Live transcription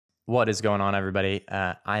What is going on, everybody?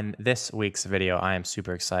 On this week's video, I am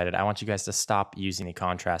super excited. I want you guys to stop using the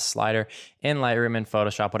contrast slider in Lightroom and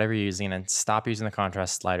Photoshop, whatever you're using, and stop using the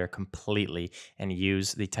contrast slider completely and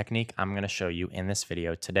use the technique I'm going to show you in this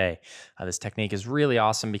video today. This technique is really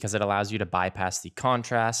awesome because it allows you to bypass the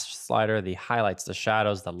contrast slider, the highlights, the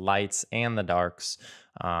shadows, the lights, and the darks.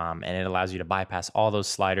 And it allows you to bypass all those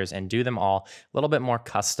sliders and do them all a little bit more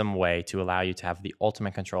custom way to allow you to have the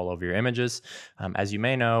ultimate control over your images. As you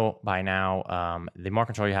may know by now, the more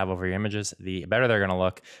control you have over your images, the better they're going to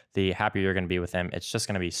look, the happier you're going to be with them. It's just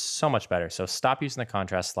going to be so much better. So stop using the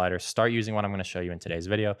contrast slider, start using what I'm going to show you in today's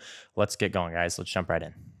video. Let's get going, guys. Let's jump right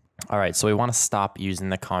in. All right, so we want to stop using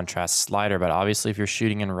the contrast slider, but obviously if you're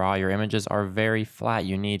shooting in RAW, your images are very flat.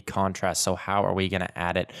 You need contrast, so how are we going to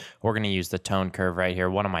add it? We're going to use the tone curve right here,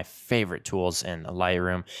 one of my favorite tools in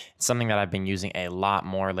Lightroom. It's something that I've been using a lot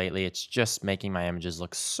more lately. It's just making my images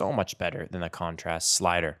look so much better than the contrast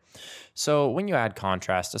slider. So when you add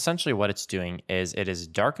contrast, essentially what it's doing is it is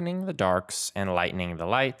darkening the darks and lightening the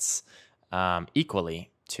lights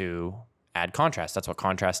equally to add contrast. That's what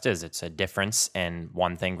contrast is. It's a difference in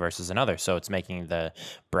one thing versus another. So it's making the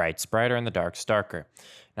brights brighter and the darks darker.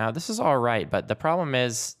 Now this is all right, but the problem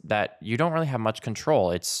is that you don't really have much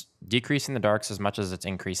control. It's decreasing the darks as much as it's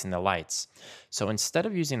increasing the lights. So instead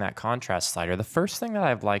of using that contrast slider, the first thing that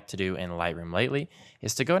I've liked to do in Lightroom lately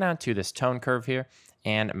is to go down to this tone curve here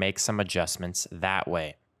and make some adjustments that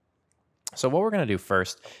way. So what we're going to do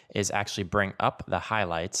first is actually bring up the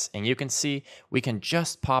highlights, and you can see we can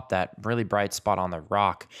just pop that really bright spot on the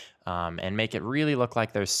rock and make it really look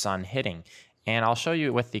like there's sun hitting. And I'll show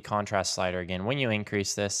you with the contrast slider again. When you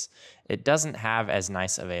increase this, it doesn't have as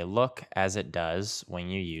nice of a look as it does when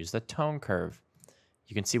you use the tone curve.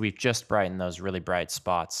 You can see we've just brightened those really bright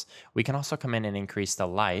spots. We can also come in and increase the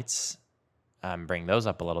lights. Bring those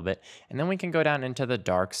up a little bit, and then we can go down into the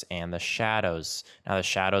darks and the shadows. Now the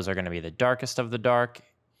shadows are going to be the darkest of the dark,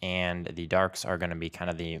 and the darks are going to be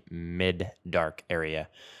kind of the mid-dark area.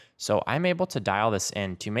 So I'm able to dial this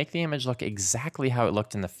in to make the image look exactly how it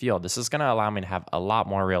looked in the field. This is going to allow me to have a lot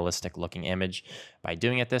more realistic looking image by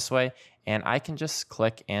doing it this way, and I can just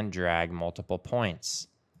click and drag multiple points.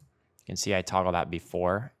 You can see I toggle that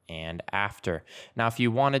before and after. Now, if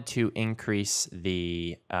you wanted to increase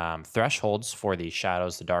the thresholds for the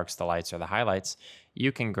shadows, the darks, the lights, or the highlights,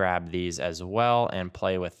 you can grab these as well and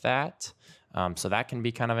play with that. So that can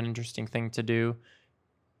be kind of an interesting thing to do,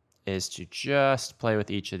 is to just play with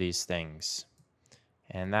each of these things.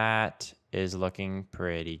 And that is looking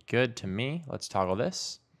pretty good to me. Let's toggle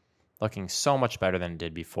this. Looking so much better than it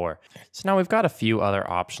did before. So now we've got a few other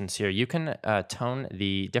options here. You can tone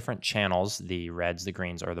the different channels, the reds, the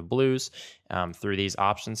greens, or the blues through these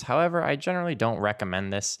options. However, I generally don't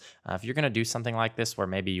recommend this. If you're gonna do something like this where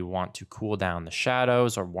maybe you want to cool down the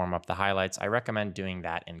shadows or warm up the highlights, I recommend doing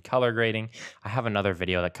that in color grading. I have another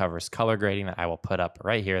video that covers color grading that I will put up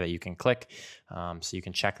right here that you can click. So you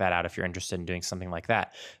can check that out if you're interested in doing something like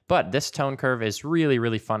that. But this tone curve is really,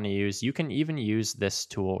 really fun to use. You can even use this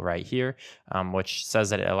tool right here, which says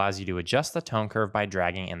that it allows you to adjust the tone curve by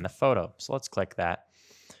dragging in the photo. So let's click that.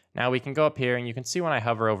 Now we can go up here and you can see when I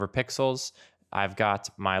hover over pixels, I've got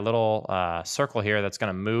my little circle here that's going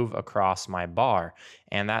to move across my bar.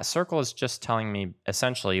 And that circle is just telling me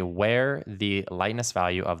essentially where the lightness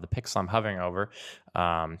value of the pixel I'm hovering over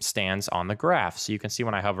stands on the graph. So you can see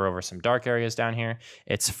when I hover over some dark areas down here,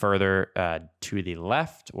 it's further to the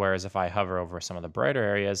left, whereas if I hover over some of the brighter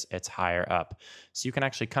areas, it's higher up. So you can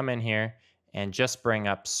actually come in here and just bring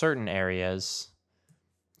up certain areas,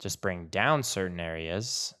 just bring down certain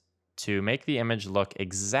areas, to make the image look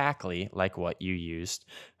exactly like what you used,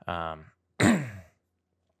 to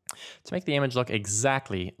make the image look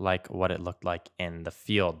exactly like what it looked like in the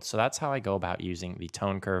field. So that's how I go about using the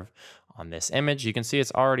tone curve on this image. You can see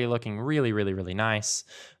it's already looking really, really, really nice.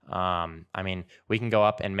 I mean, we can go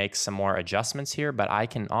up and make some more adjustments here, but I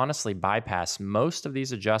can honestly bypass most of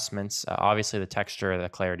these adjustments. Obviously the texture, the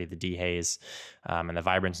clarity, the dehaze, and the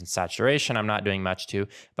vibrance and saturation, I'm not doing much to,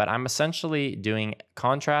 but I'm essentially doing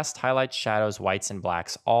contrast, highlights, shadows, whites, and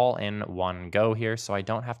blacks all in one go here. So I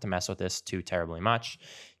don't have to mess with this too terribly much.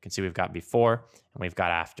 You can see we've got before and we've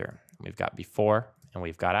got after. We've got before and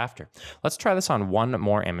we've got after. Let's try this on one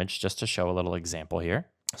more image just to show a little example here.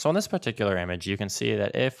 So in this particular image, you can see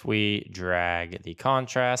that if we drag the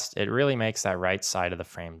contrast, it really makes that right side of the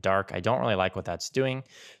frame dark. I don't really like what that's doing.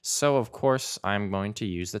 So of course, I'm going to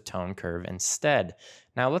use the tone curve instead.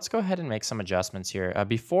 Now let's go ahead and make some adjustments here.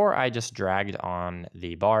 Before I just dragged on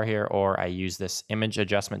the bar here, or I use this image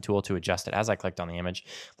adjustment tool to adjust it as I clicked on the image,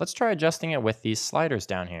 let's try adjusting it with these sliders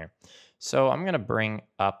down here. So I'm gonna bring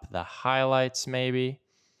up the highlights maybe,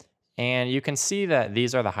 And you can see that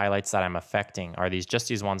these are the highlights that I'm affecting, are just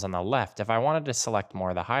these ones on the left. If I wanted to select more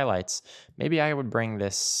of the highlights, maybe I would bring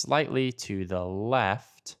this slightly to the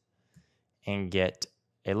left and get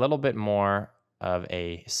a little bit more of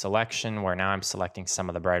a selection where now I'm selecting some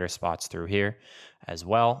of the brighter spots through here as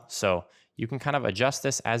well. So you can kind of adjust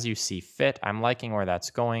this as you see fit. I'm liking where that's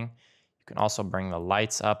going. You can also bring the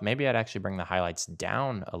lights up. Maybe I'd actually bring the highlights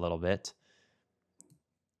down a little bit.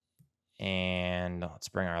 And let's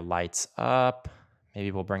bring our lights up.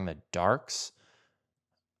 Maybe we'll bring the darks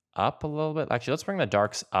up a little bit. Actually, let's bring the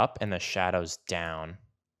darks up and the shadows down.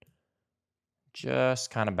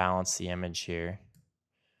 Just kind of balance the image here.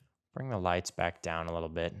 Bring the lights back down a little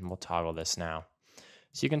bit, and we'll toggle this now.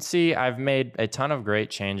 So you can see I've made a ton of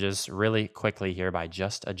great changes really quickly here by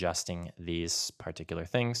just adjusting these particular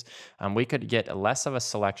things. We could get less of a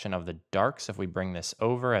selection of the darks if we bring this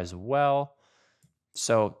over as well.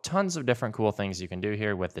 So tons of different cool things you can do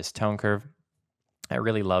here with this tone curve. I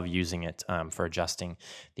really love using it for adjusting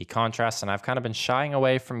the contrast, and I've kind of been shying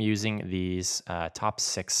away from using these top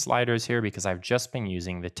 6 sliders here because I've just been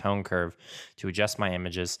using the tone curve to adjust my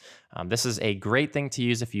images. This is a great thing to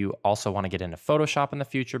use if you also want to get into Photoshop in the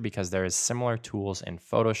future, because there is similar tools in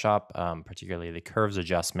Photoshop, particularly the curves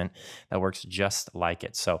adjustment, that works just like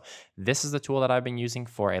it. So this is the tool that I've been using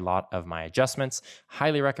for a lot of my adjustments.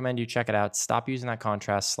 Highly recommend you check it out. Stop using that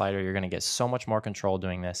contrast slider. You're going to get so much more control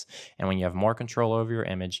doing this, and when you have more control over your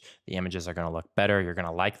image, the images are going to look better. You're going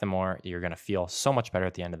to like them more. You're going to feel so much better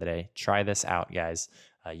at the end of the day. Try this out, guys.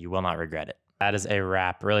 You will not regret it. That is a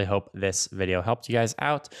wrap. Really hope this video helped you guys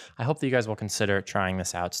out. I hope that you guys will consider trying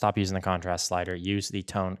this out. Stop using the contrast slider. Use the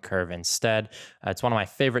tone curve instead. It's one of my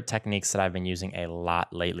favorite techniques that I've been using a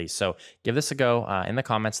lot lately. So give this a go in the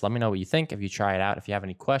comments. Let me know what you think if you try it out. If you have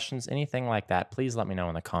any questions, anything like that, please let me know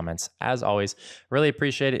in the comments. As always, really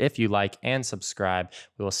appreciate it if you like and subscribe.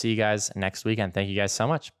 We will see you guys next week, and thank you guys so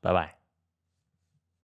much. Bye-bye.